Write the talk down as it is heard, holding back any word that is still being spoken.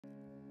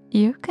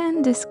You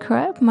can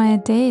describe my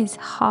days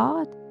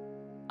hard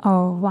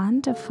or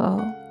wonderful.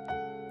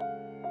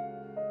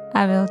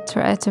 I will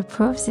try to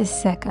prove this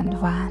second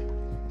one.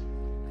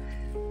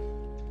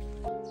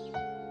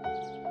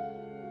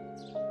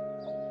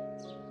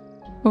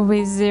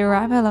 With the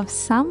arrival of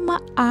summer,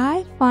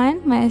 I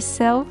find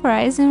myself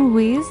rising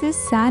with the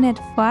sun at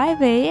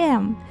 5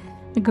 a.m.,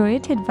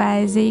 greeted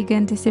by the eager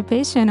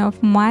anticipation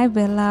of my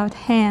beloved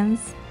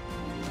hens.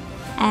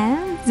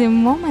 And the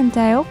moment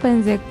I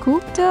open the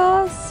coop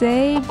door,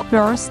 they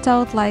burst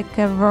out like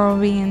a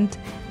whirlwind,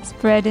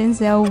 spreading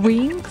their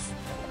wings,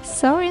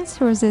 soaring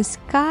through the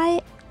sky,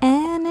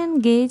 and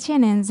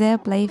engaging in their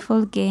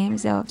playful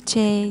games of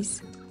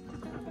chase.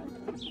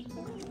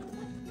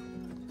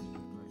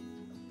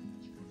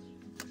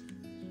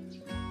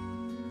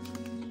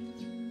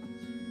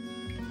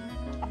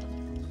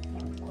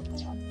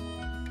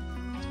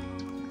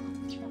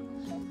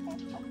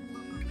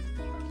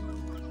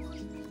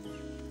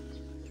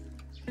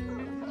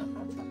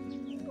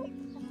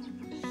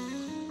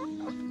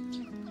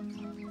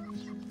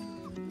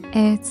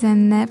 It's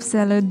an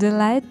absolute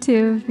delight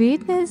to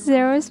witness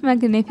those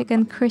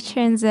magnificent creatures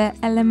in their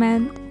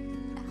element.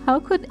 How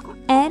could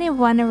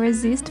anyone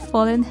resist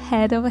falling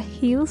head over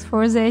heels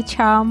for their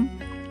charm?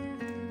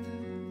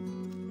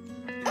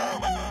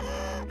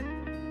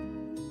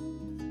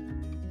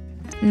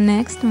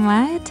 Next,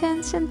 my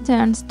attention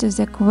turns to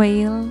the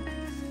quail.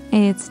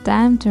 It's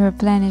time to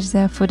replenish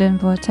their food and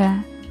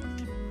water.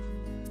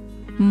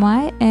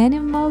 My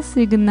animals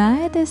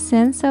ignite a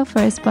sense of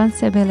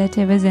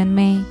responsibility within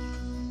me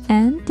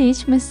and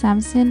teach me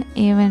something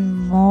even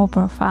more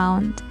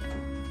profound: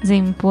 the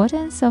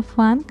importance of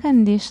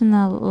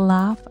unconditional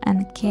love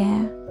and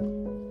care.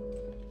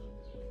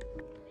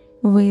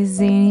 With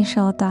the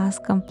initial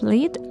task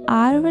complete,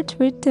 I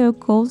retreat to a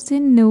cozy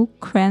nook,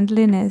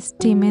 currently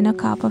steaming a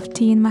cup of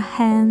tea in my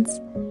hands.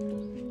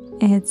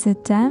 It's a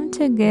time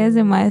to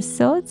gather my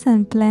thoughts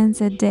and plan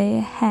the day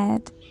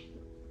ahead.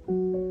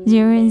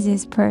 During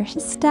this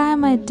precious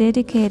time, I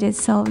dedicate it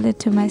solely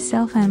to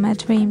myself and my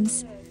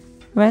dreams,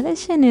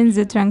 relishing in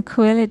the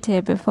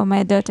tranquility before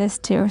my daughter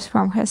stirs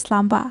from her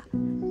slumber.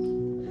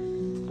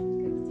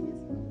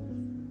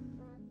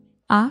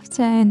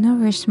 After I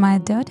nourish my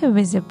daughter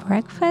with a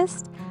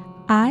breakfast,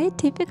 I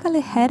typically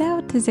head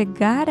out to the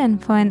garden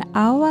for an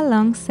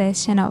hour-long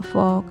session of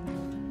work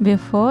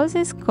before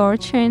the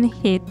scorching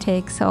heat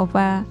takes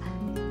over.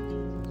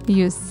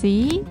 You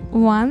see,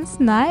 once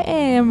 9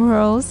 a.m.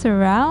 rolls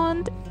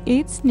around,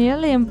 it's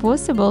nearly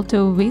impossible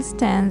to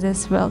withstand the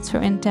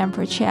sweltering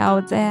temperature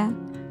out there.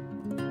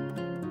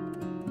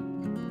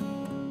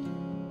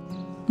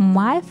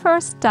 My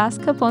first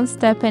task upon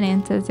stepping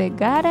into the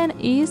garden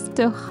is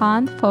to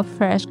hunt for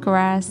fresh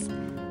grass,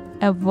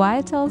 a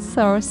vital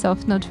source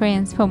of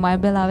nutrients for my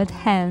beloved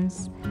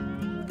hens.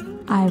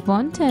 I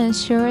want to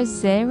ensure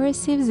they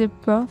receive the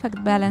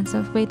perfect balance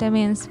of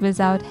vitamins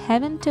without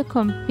having to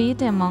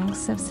compete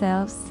amongst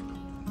themselves.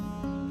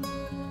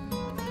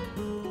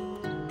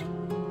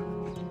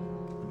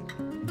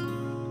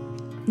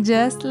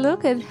 Just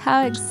look at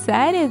how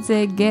excited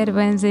they get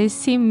when they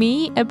see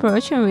me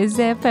approaching with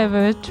their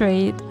favorite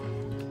treat.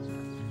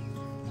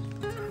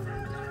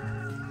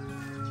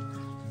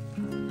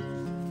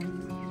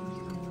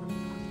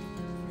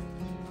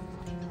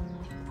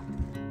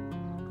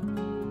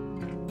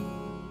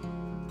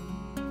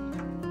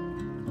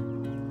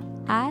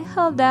 I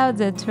hold out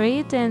the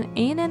treat, and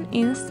in an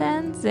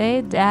instant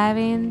they dive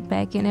in,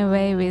 pecking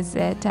away with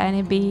their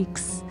tiny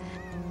beaks.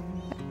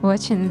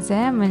 Watching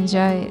them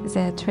enjoy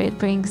their treat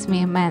brings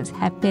me immense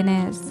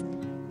happiness.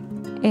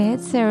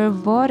 It's a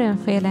rewarding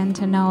feeling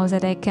to know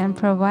that I can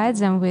provide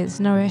them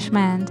with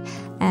nourishment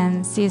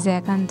and see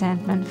their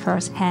contentment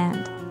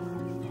firsthand.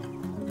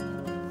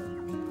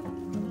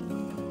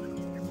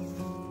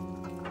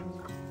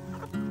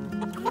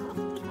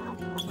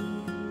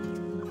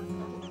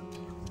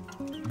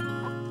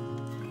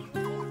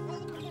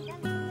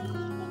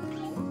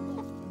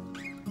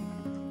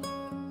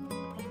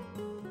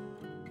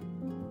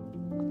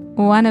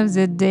 One of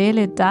the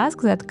daily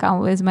tasks that come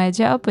with my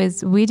job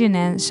is weeding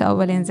and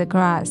shoveling the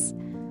grass.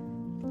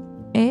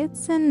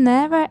 It's a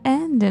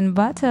never-ending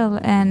battle,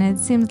 and it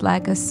seems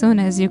like as soon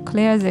as you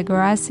clear the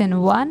grass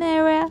in one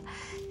area,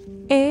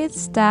 it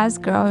starts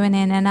growing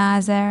in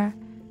another.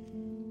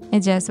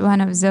 It's just one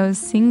of those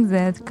things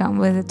that come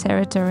with the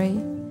territory.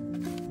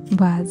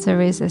 But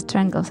there is a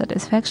strength of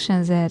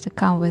satisfaction that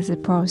comes with the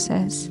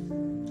process.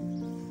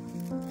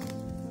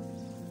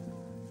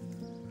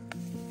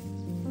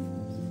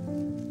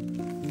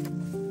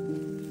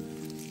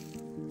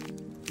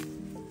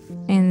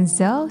 In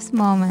those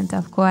moments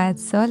of quiet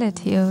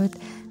solitude,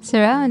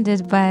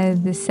 surrounded by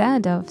the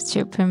sound of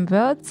chirping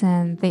birds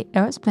and the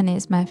earth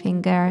beneath my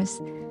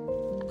fingers,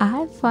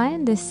 I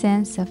find a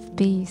sense of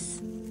peace.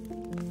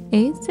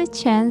 It's a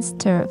chance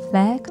to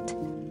reflect,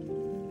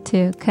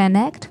 to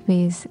connect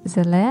with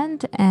the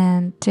land,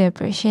 and to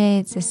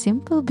appreciate the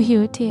simple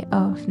beauty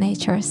of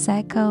nature's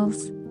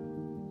cycles.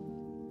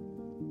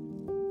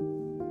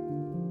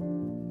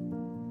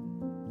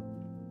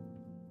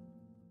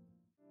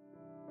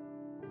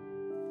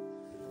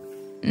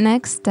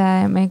 Next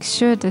time, make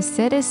sure to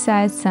set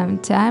aside some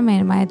time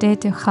in my day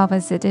to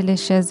harvest the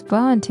delicious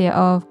bounty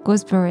of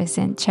gooseberries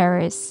and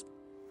cherries.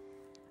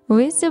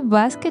 With the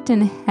basket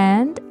in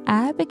hand,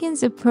 I begin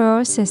the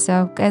process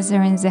of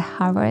gathering the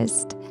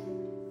harvest.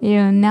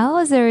 You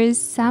know, there is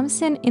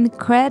something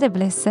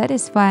incredibly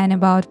satisfying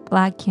about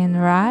plucking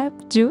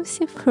ripe,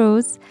 juicy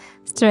fruits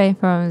straight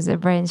from the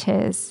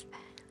branches.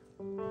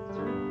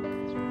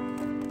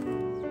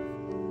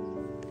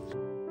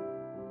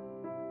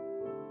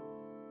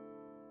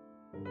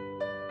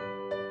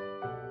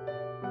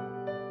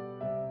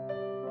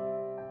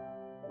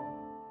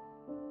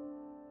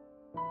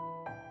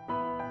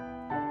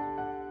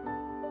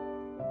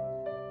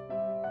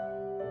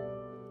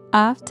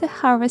 After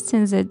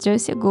harvesting the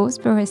juicy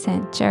gooseberries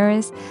and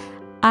cherries,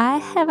 I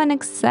have an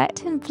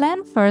exciting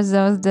plan for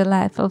those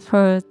delightful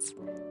fruits.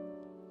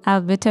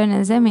 I'll be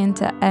turning them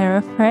into a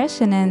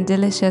refreshing and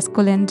delicious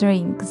cooling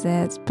drink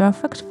that's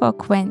perfect for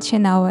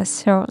quenching our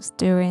thirst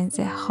during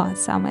the hot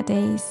summer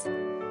days.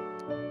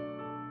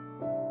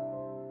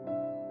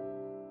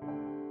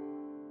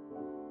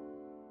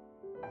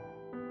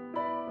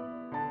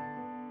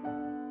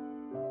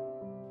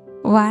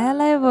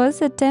 While I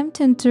was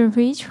attempting to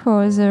reach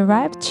for the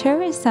ripe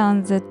cherries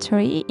on the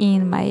tree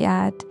in my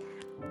yard,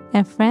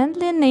 a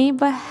friendly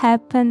neighbor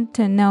happened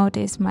to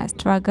notice my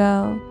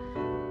struggle.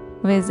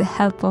 With the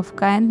help of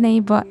kind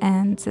neighbor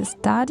and the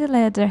sturdy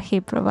ladder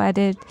he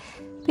provided,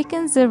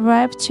 picking the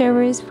ripe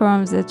cherries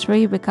from the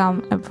tree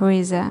became a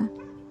breeze.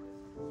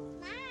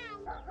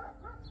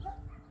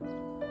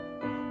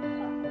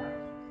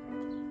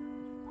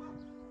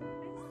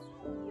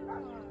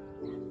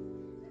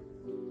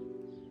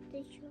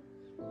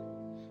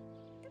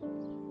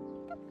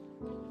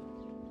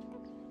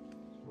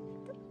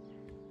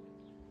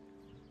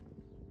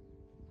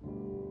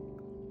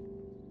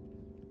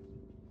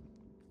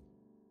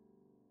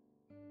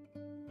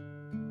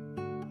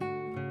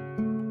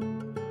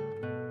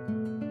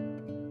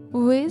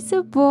 With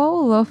a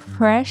bowl of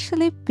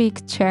freshly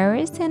picked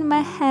cherries in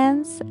my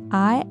hands,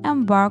 I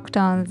embarked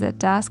on the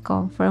task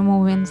of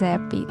removing their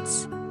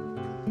pits.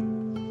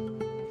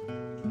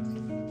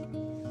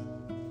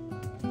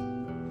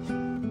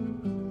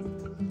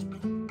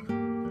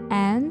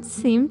 And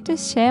seemed to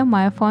share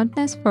my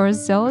fondness for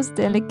those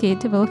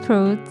delectable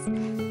fruits,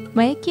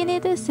 making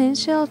it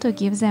essential to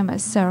give them a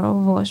thorough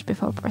wash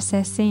before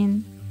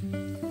processing.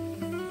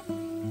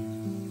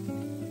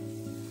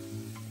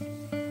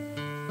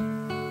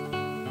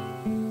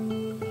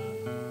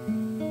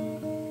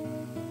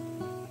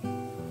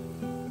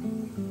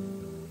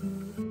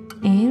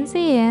 In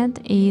the end,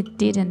 it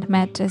didn't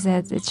matter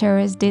that the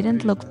cherries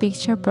didn't look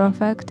picture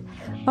perfect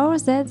or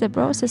that the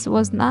process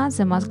was not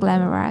the most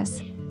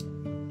glamorous.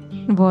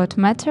 What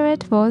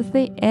mattered was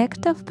the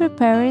act of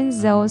preparing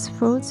those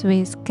fruits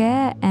with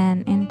care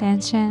and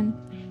intention,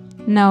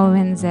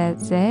 knowing that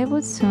they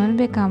would soon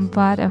become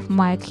part of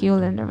my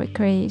culinary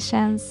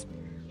creations.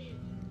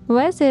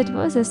 Whether it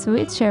was a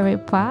sweet cherry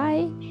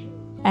pie,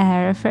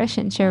 a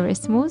refreshing cherry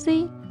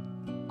smoothie,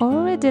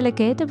 or a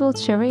delectable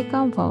cherry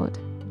compote.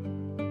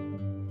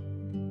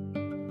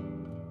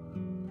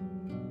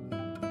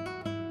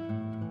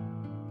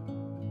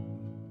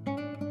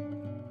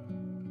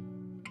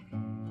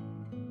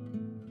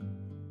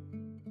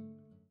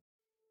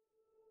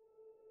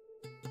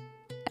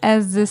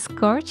 As the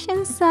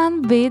scorching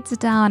sun beats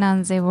down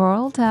on the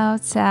world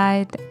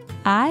outside,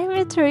 I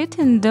retreat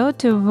indoors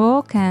to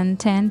walk and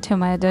tend to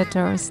my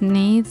daughter's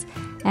needs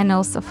and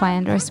also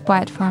find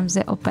respite from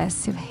the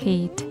oppressive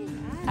heat.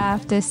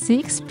 After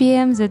 6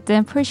 p.m., the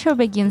temperature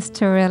begins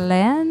to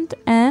relent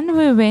and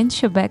we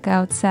venture back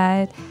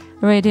outside,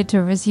 ready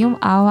to resume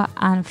our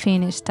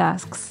unfinished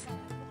tasks.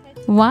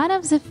 One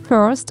of the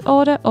first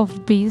order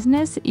of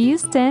business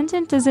is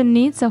tending to the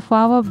needs of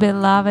our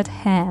beloved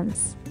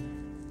hens.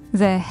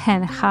 The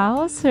hen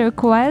house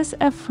requires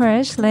a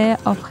fresh layer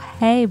of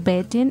hay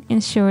bedding,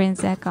 ensuring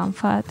their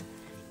comfort.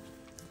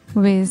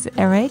 With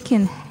a rake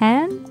in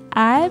hand,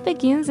 I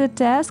begin the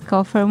task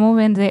of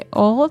removing the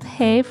old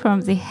hay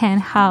from the hen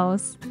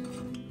house.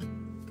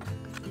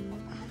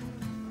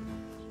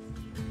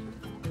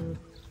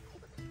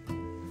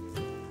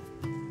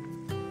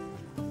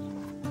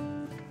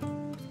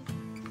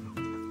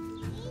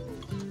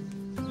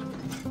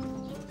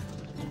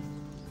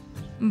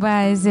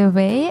 By the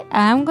way,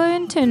 I'm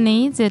going to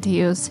need that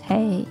use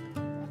hay.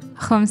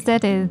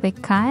 Homestead is the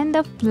kind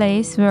of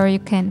place where you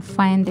can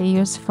find a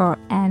use for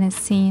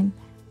anything.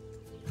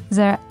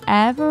 Their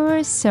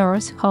every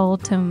source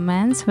holds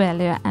immense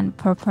value and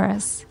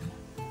purpose.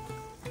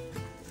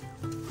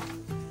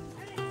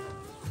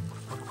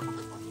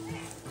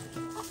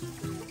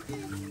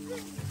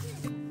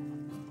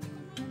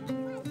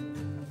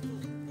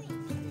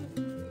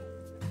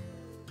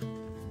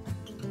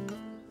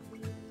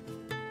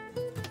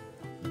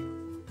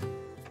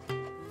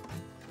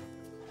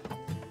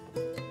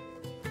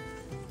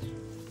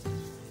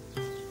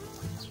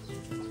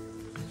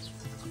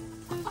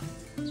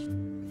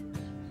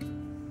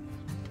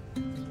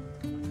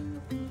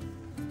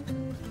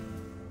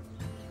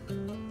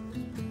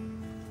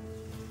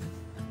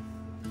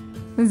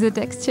 The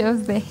texture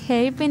of the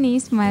hay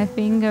beneath my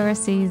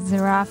fingers is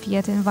rough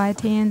yet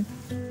inviting,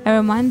 a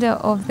reminder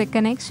of the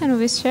connection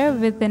we share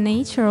with the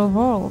natural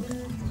world.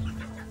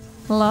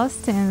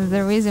 Lost in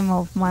the rhythm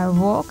of my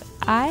walk,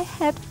 I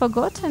had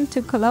forgotten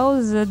to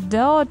close the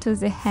door to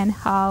the hen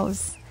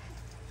house.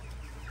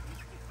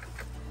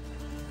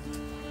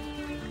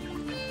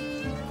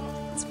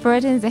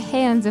 Spreading the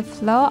hay on the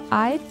floor,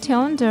 I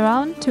turned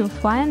around to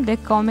find the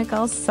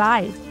comical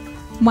sight.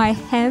 My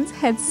hens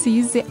had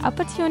seized the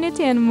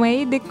opportunity and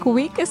made a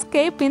quick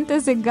escape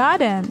into the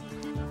garden.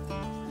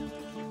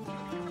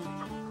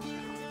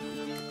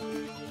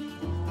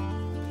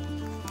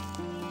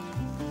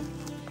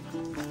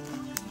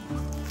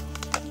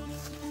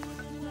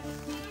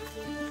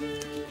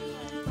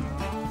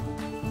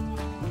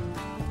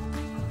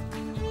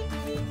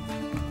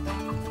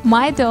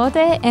 My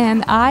daughter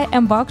and I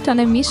embarked on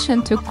a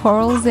mission to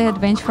corral the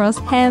adventurous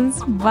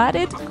hens, but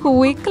it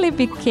quickly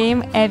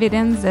became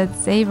evident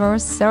that they were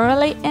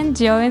thoroughly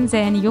enjoying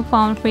their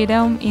newfound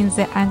freedom in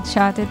the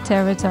uncharted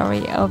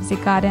territory of the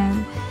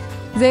garden.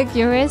 Their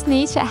curious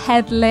nature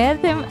had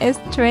led them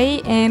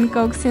astray, and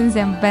coaxing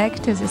them back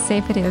to the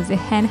safety of the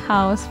hen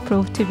house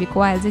proved to be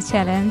quite the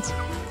challenge.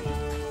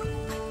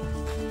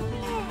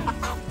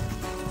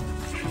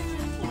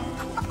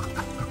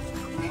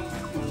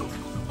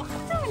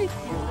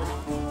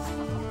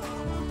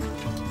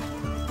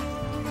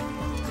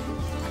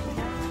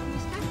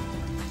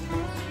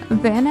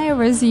 Then I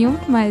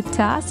resumed my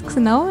tasks,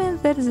 knowing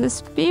that the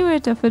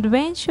spirit of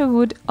adventure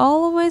would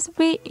always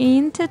be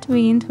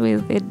intertwined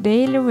with the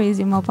daily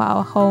rhythm of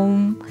our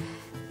home.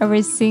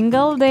 Every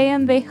single day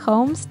in the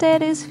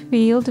homestead is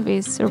filled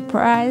with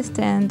surprised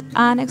and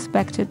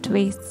unexpected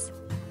twists.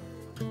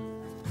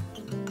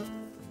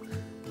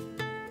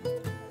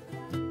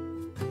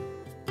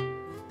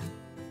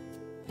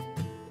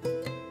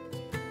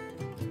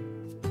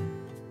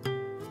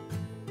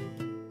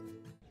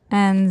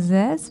 And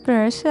that's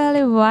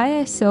partially why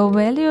I saw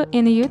value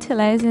in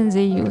utilizing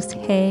the used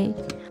hay.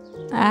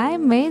 I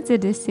made the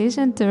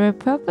decision to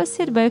repurpose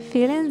it by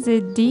filling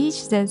the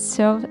ditch that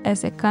served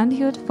as a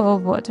conduit for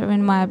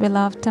watering my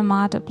beloved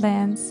tomato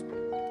plants.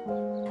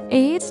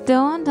 It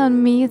dawned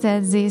on me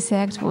that this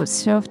act would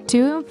serve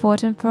two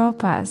important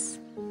purposes: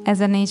 as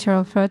a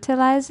natural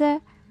fertilizer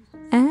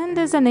and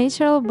as a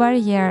natural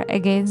barrier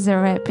against the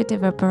rapid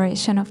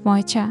evaporation of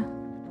moisture.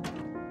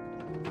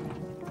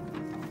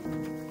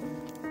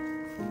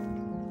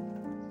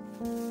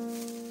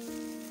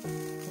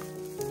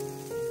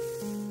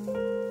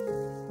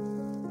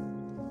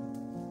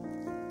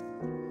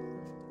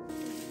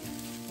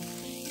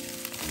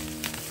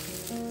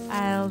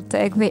 I'll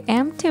take the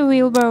empty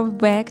wheelbarrow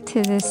back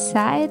to the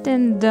side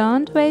and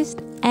don't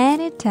waste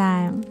any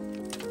time.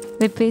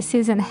 The pea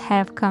season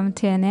have come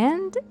to an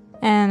end,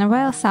 and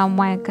while some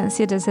might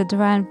consider the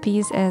drying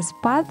peas as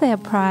past their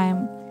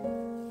prime,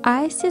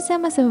 I see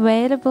them as a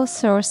valuable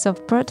source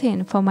of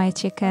protein for my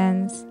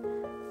chickens.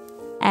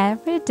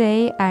 Every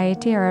day I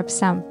tear up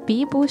some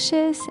pea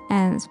bushes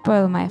and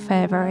spoil my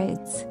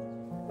favorites.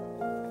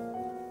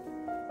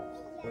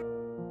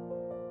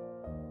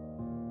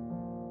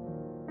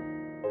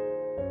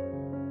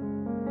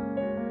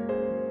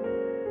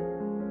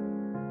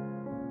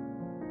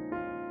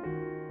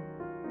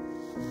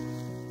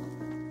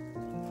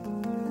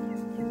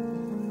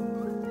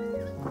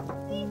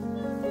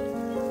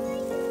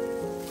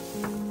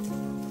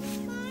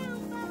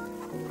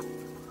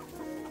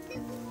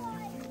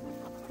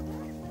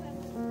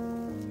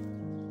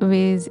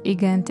 With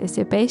eager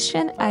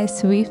anticipation, I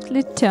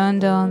swiftly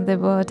turned on the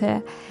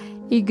water,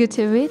 eager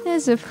to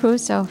witness the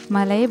fruits of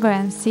my labor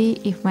and see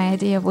if my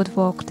idea would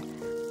work.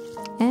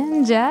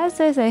 And just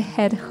as I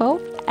had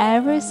hoped,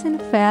 everything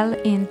fell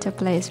into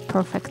place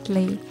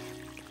perfectly.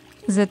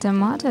 The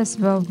tomatoes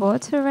were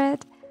watered,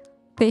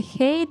 the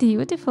hay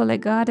dutifully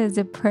guarded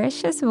the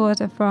precious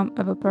water from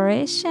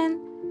evaporation,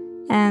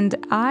 and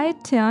I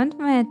turned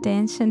my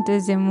attention to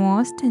the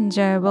most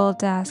enjoyable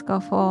task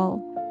of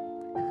all: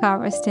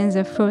 harvesting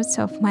the fruits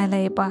of my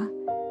labor.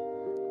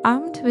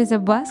 Armed with a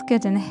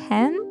basket in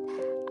hand,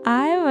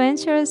 I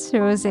ventured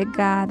through the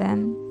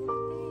garden.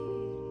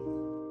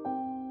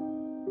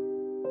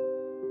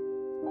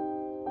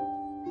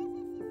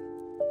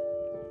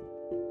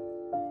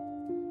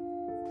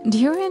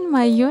 During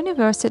my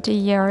university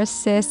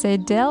years, as I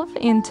delved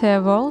into a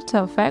world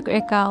of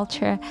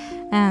agriculture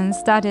and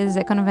studied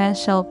the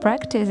conventional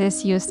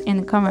practices used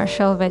in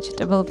commercial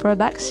vegetable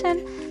production,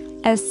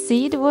 a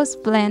seed was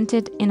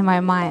planted in my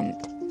mind.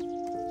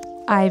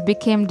 I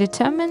became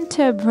determined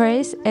to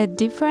embrace a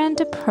different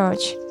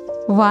approach,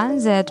 one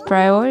that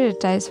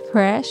prioritized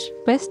fresh,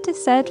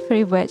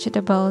 pesticide-free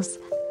vegetables.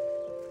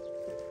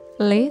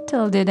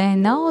 Little did I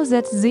know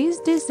that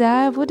this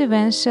desire would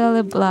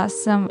eventually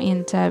blossom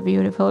into a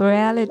beautiful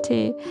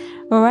reality,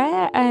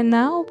 where I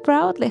now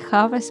proudly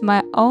harvest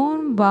my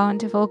own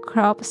bountiful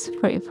crops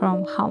free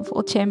from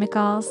harmful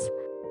chemicals.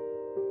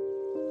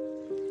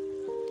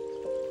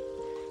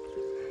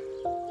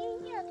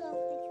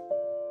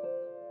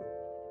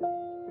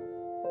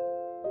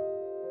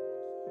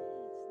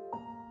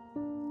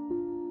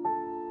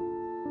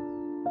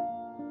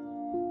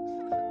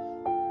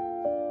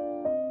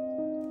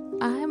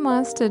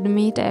 must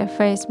admit I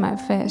faced my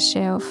fair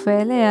share of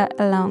failure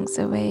along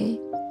the way.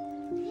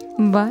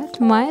 But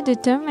my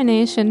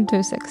determination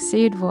to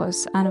succeed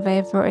was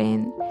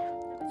unwavering,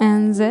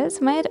 and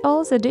this made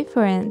all the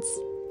difference.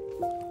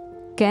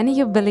 Can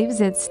you believe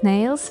that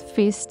snails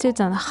feasted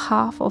on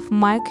half of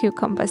my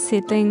cucumber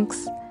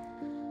seedlings?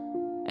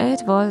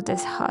 It was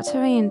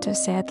disheartening, to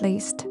say at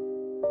least.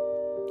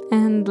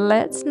 And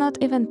let's not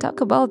even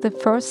talk about the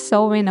first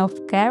sowing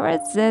of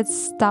carrots that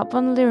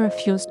stubbornly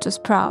refused to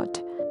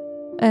sprout.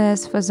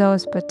 As for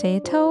those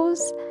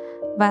potatoes,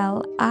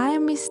 well, I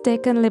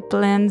mistakenly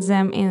planted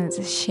them in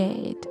the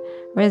shade,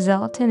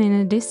 resulting in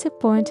a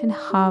disappointing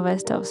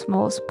harvest of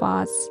small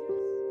spots.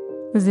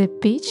 The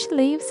peach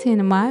leaves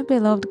in my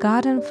beloved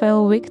garden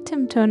fell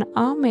victim to an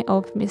army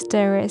of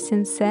mysterious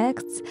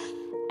insects,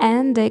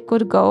 and I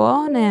could go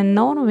on and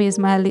on with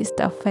my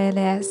list of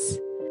failures.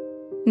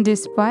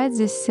 Despite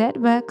these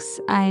setbacks,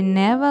 I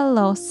never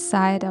lost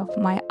sight of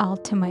my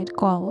ultimate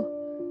goal: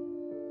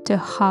 to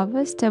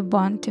harvest a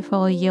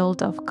bountiful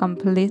yield of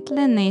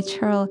completely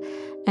natural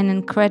and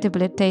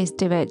incredibly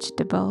tasty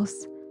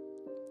vegetables.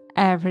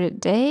 Every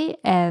day,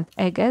 as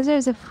I gather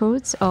the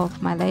fruits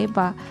of my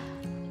labor,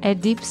 a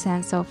deep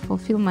sense of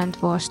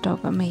fulfillment washed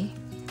over me.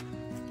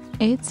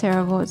 It's a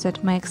reward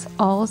that makes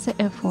all the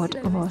effort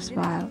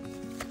worthwhile.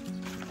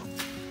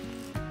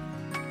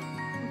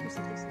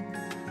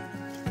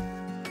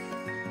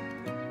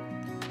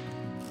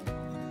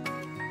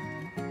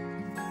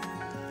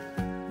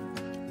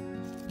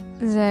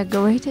 The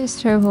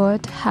greatest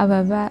reward,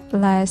 however,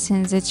 lies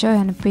in the joy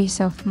and peace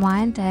of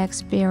mind I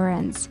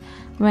experience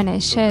when I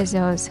share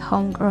those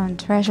homegrown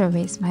treasures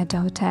with my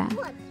daughter.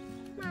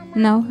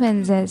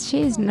 Knowing that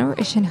she is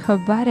nourishing her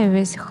body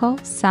with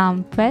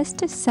wholesome,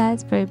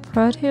 pesticide-free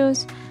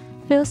produce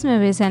fills me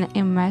with an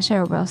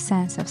immeasurable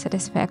sense of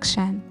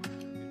satisfaction.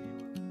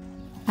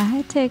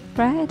 I take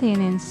pride in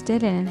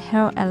instilling in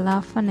her a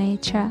love for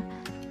nature,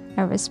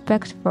 a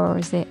respect for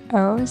the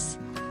earth,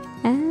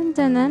 and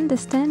an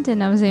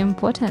understanding of the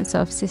importance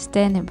of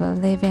sustainable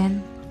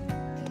living.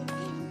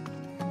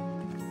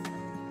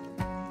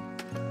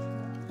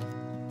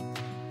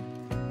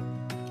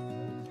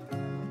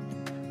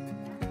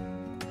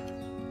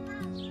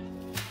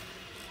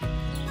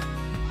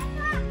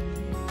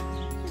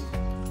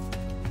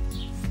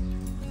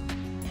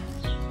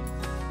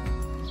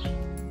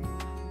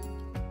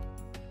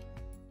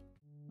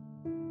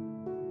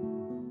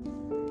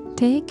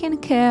 Taking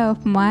care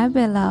of my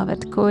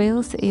beloved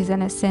quails is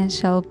an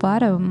essential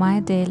part of my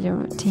daily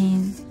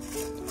routine.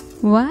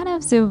 One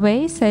of the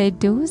ways I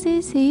do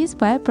this is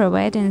by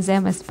providing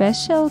them a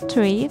special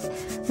treat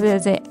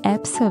that they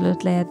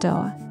absolutely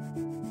adore: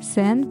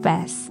 sand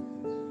baths.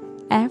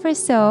 Every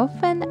so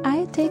often,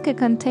 I take a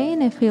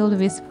container filled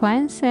with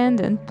fine sand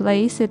and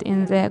place it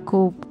in their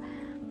coop.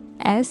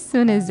 As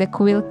soon as the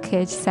quail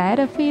catch sight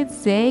of it,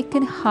 they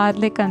can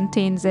hardly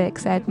contain their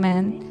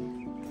excitement.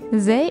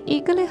 They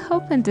eagerly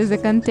hop into the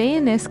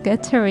container,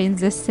 scattering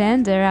the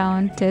sand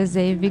around as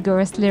they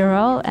vigorously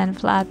roll and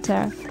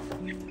flutter.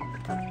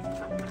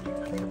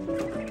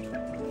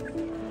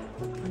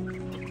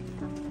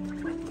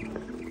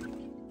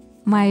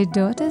 My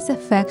daughter's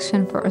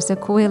affection for the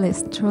quail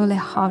is truly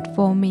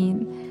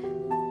heartwarming.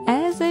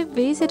 As I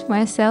busied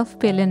myself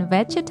peeling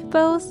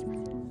vegetables,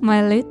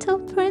 my little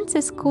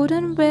princess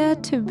couldn't bear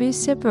to be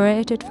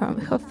separated from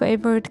her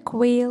favorite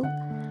quail.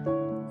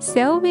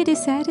 So we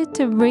decided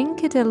to bring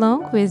it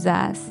along with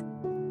us.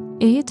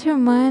 It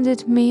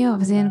reminded me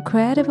of the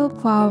incredible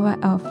power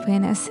of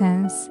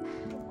innocence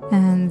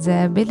and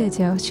the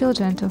ability of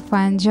children to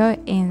find joy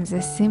in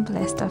the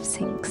simplest of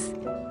things.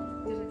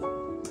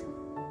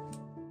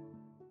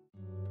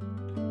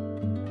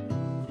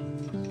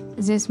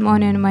 This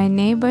morning, my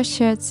neighbor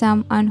shared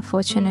some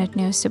unfortunate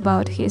news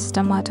about his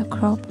tomato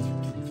crop.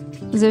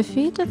 The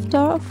fit of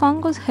toro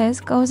fungus has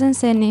caused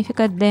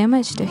significant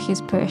damage to his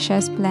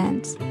precious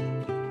plants.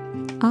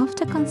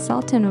 After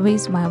consulting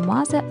with my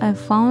mother, I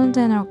found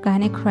an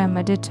organic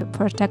remedy to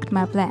protect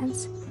my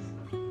plants: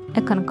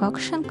 a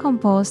concoction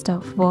composed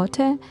of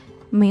water,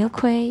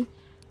 milk whey,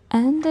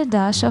 and a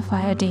dash of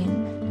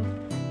iodine.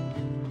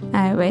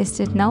 I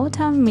wasted no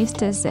time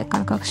misted the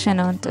concoction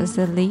onto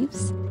the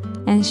leaves,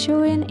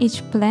 ensuring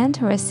each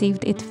plant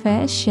received its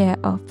fair share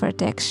of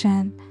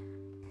protection.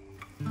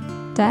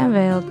 Time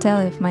will tell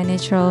if my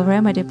natural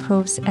remedy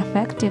proves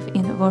effective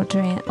in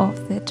watering off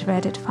the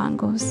dreaded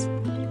fungus.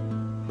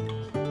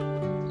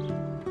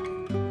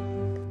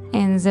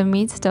 In the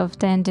midst of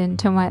tending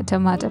to my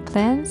tomato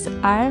plants,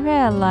 I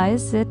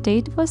realized that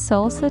it was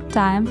also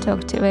time to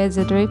activate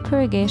the drip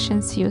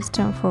irrigation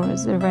system for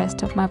the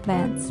rest of my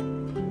plants.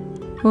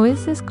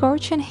 With the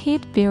scorching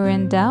heat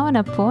bearing down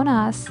upon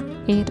us,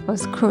 it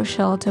was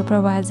crucial to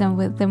provide them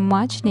with the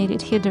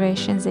much-needed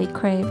hydration they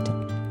craved.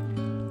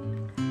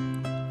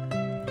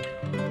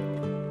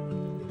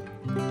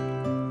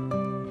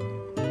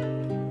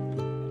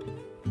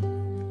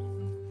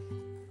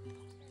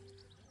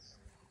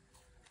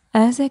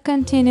 As I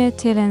continued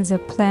tilling the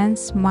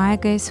plants, my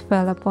gaze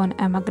fell upon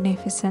a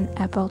magnificent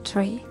apple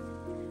tree.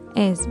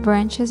 its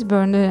branches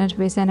burdened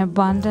with an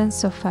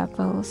abundance of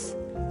apples.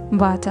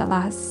 But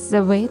alas,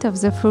 the weight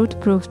of the fruit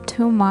proved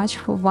too much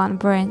for one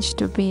branch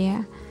to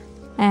bear,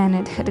 and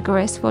it had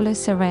gracefully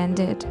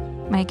surrendered,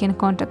 making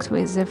contact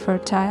with the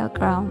fertile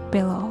ground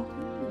below.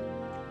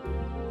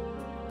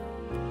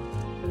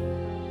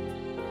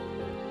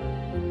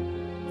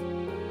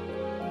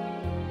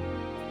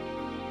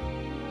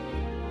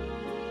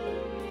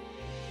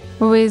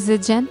 With a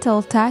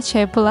gentle touch,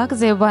 I plucked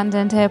the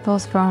abundant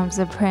apples from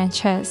the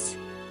branches.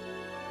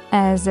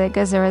 As I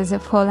gathered the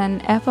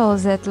fallen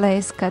apples that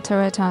lay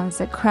scattered on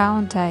the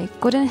ground, I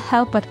couldn't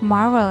help but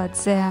marvel at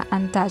their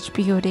untouched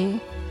beauty.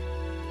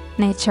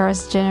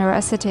 Nature's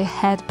generosity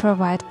had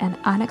provided an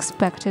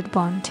unexpected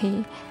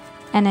bounty,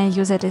 and I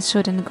knew that it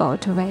shouldn't go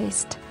to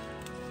waste.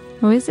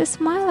 With a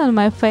smile on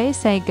my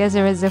face, I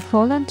gathered the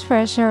fallen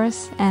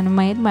treasures and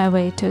made my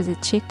way to the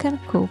chicken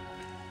coop.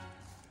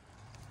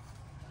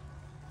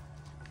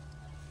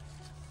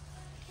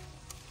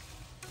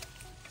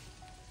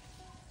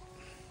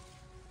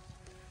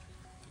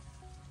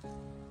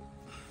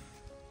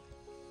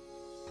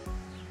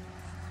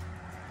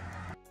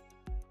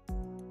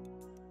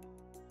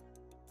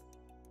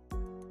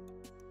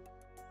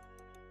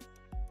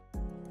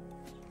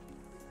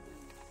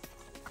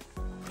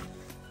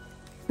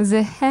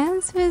 The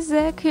hens with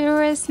their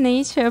curious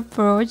nature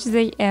approached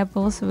the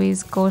apples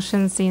with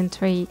cautious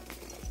intrigue.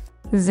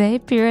 They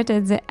peered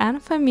at the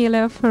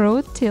unfamiliar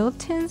fruit,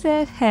 tilting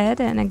their head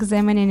and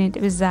examining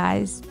it with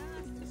eyes.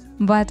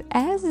 But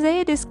as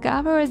they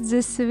discovered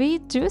the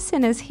sweet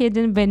juiciness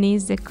hidden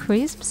beneath the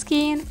crisp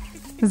skin,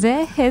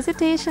 their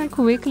hesitation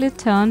quickly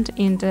turned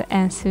into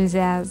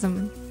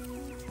enthusiasm.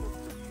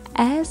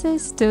 As I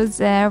stood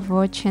there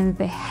watching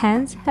the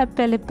hens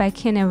happily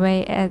pecking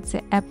away at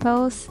the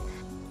apples,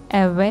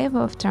 a wave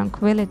of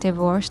tranquility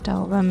washed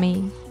over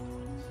me.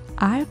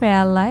 I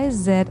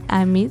realized that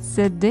amidst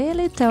the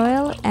daily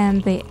toil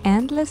and the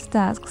endless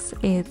tasks,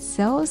 it's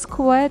those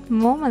quiet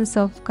moments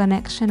of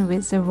connection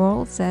with the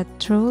world that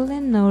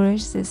truly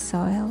nourish the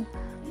soil.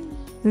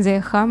 The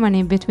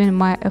harmony between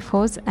my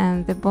efforts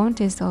and the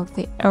bounties of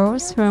the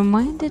earth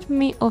reminded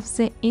me of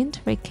the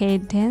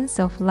intricate dance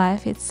of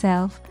life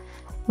itself,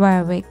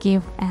 where we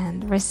give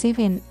and receive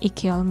in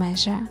equal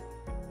measure.